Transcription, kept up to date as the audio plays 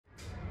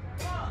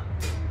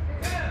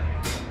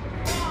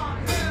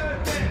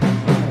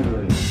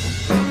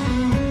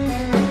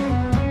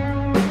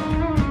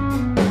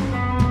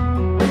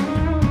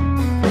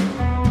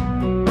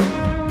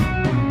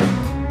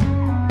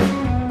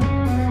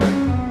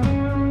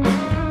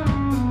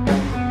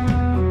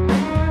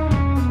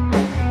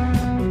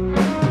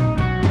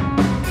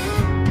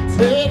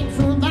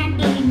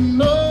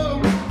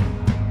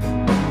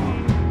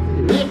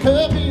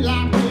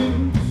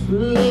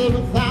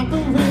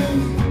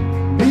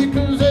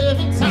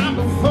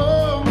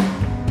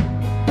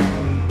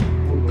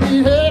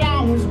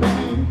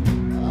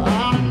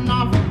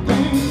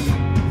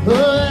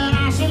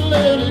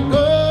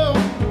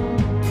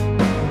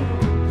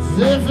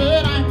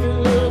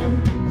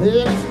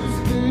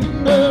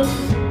wonder.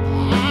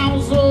 I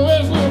was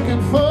always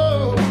looking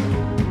for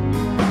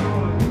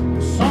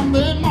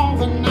something more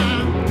than I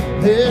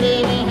had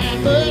ever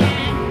had, but I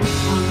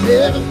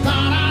never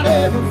thought I'd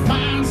ever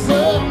find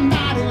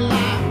somebody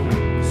like,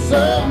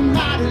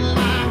 somebody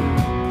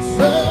like,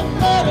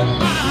 somebody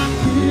like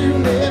you.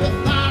 Never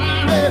thought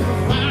I'd ever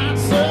find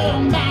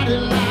somebody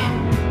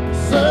like,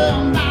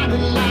 somebody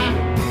like,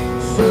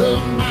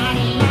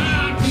 somebody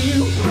like you.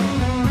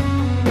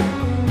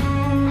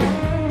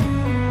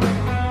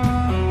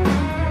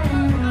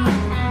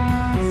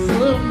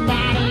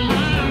 Somebody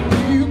like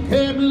you.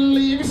 Can't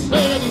believe you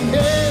said you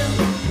can.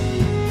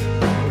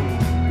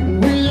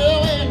 With you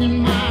in your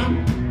mind,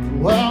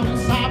 walking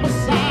side by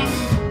side,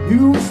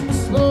 you whisper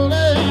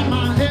slowly in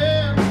my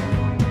head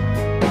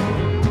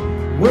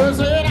words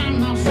that I'm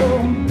not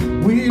sure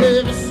we'd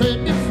ever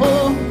said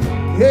before.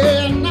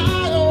 Yeah, and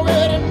I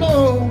already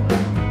know.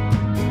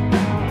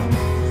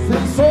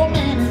 Said so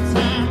many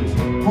times,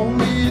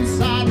 only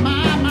inside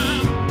my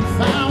mind,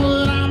 found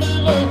what I've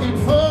been looking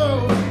for.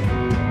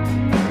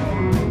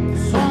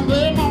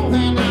 Something more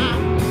than I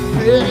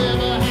had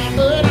ever had,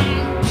 but I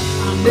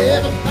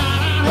never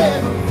thought I'd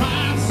ever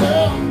find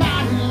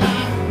somebody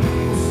like,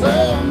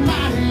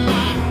 somebody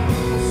like,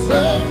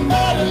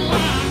 somebody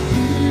like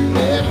you.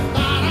 Never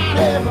thought I'd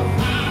ever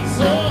find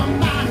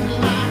somebody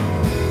like,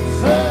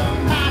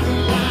 somebody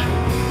like,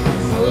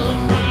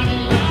 somebody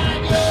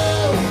like you.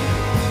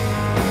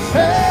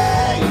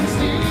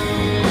 Changed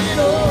it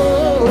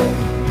all,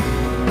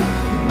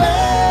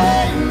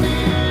 made me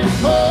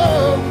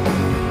fall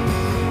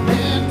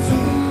into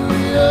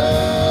your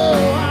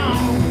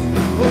arms.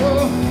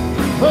 Oh,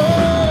 oh.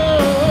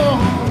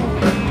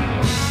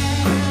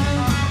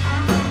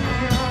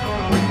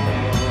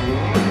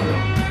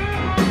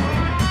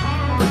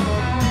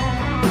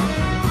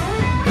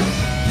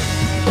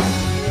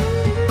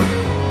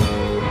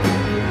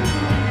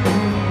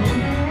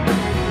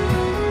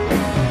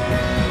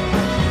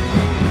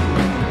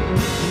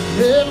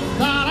 Never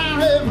thought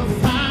I'd ever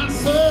find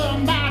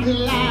somebody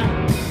like,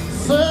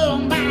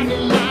 somebody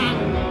like,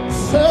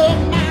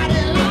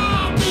 somebody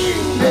like you.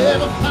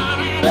 Never thought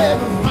I'd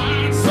ever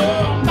find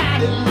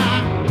somebody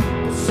like,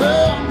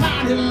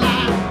 somebody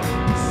like,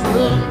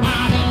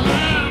 somebody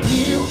like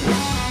you.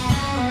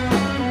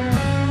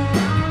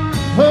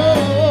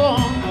 Oh,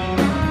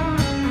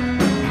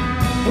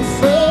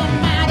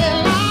 somebody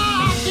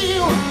like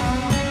you.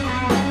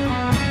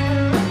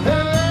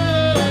 Hey,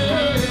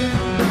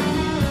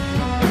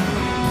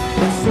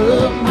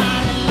 somebody.